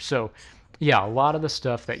Sergeant Pepper. So, yeah, a lot of the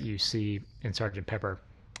stuff that you see in Sergeant Pepper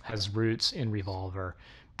has roots in Revolver,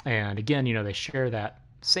 and again, they share that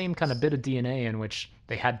same kind of bit of DNA in which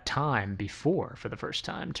they had time before for the first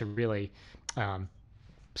time to really um,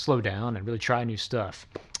 slow down and really try new stuff.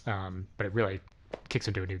 But it really kicks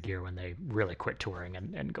into a new gear when they really quit touring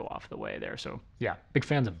and go off the way there. So yeah, big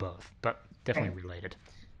fans of both, but Great. definitely related.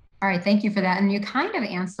 All right, thank you for that. And you kind of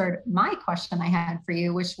answered my question I had for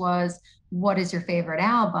you, which was, what is your favorite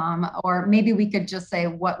album? Or maybe we could just say,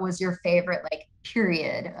 what was your favorite like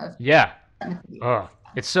period of Yeah. with the Beatles? Oh,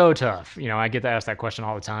 it's so tough. I get to ask that question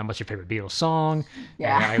all the time. What's your favorite Beatles song? And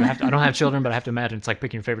Yeah. I don't have children, but I have to imagine it's like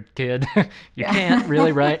picking your favorite kid. You can't Yeah.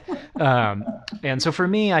 really, right? And so for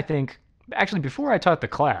me, I think actually before I taught the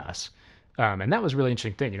class, and that was a really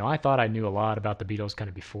interesting thing. I thought I knew a lot about the Beatles kind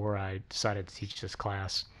of before I decided to teach this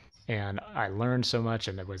class, and I learned so much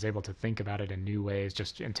and I was able to think about it in new ways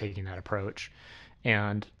just in taking that approach.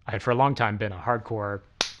 And I had for a long time been a hardcore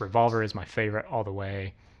Revolver is my favorite all the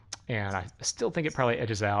way, and I still think it probably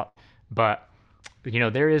edges out. But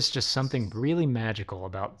there is just something really magical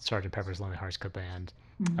about Sergeant Pepper's Lonely Hearts Club Band.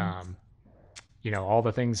 Mhm. Um, all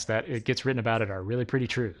the things that it gets written about it are really pretty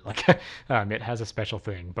true. Like, it has a special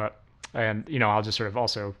thing. And I'll just sort of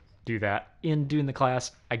also do that in doing the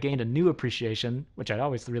class. I gained a new appreciation, which I'd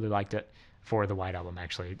always really liked it for the White Album.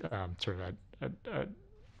 Actually, sort of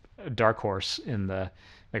a dark horse in the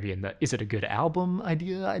maybe in the is it a good album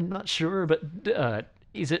idea? I'm not sure, but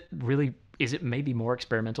is it really? Is it maybe more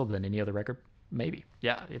experimental than any other record? Maybe.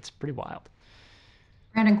 Yeah, it's pretty wild.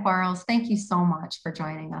 Brandon Quarles, thank you so much for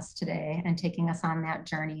joining us today and taking us on that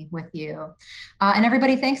journey with you. And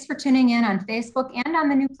everybody, thanks for tuning in on Facebook and on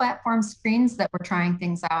the new platform screens that we're trying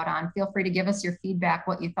things out on. Feel free to give us your feedback,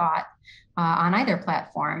 what you thought on either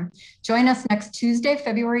platform. Join us next Tuesday,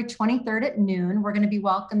 February 23rd at noon. We're going to be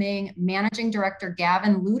welcoming Managing Director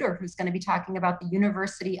Gavin Luter, who's going to be talking about the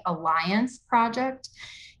University Alliance project.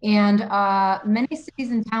 And many cities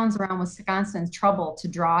and towns around Wisconsin trouble to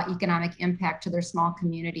draw economic impact to their small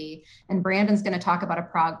community. And Brandon's going to talk about a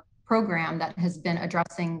program that has been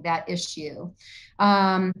addressing that issue.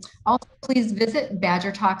 Also, please visit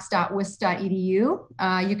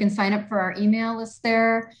badgertalks.wis.edu. You can sign up for our email list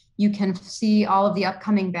there. You can see all of the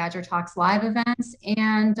upcoming Badger Talks live events,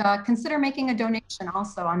 and consider making a donation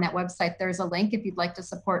also on that website. There's a link if you'd like to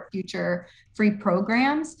support future free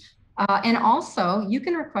programs. And also, you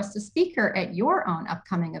can request a speaker at your own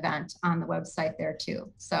upcoming event on the website there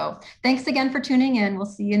too. So thanks again for tuning in. We'll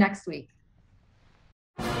see you next week.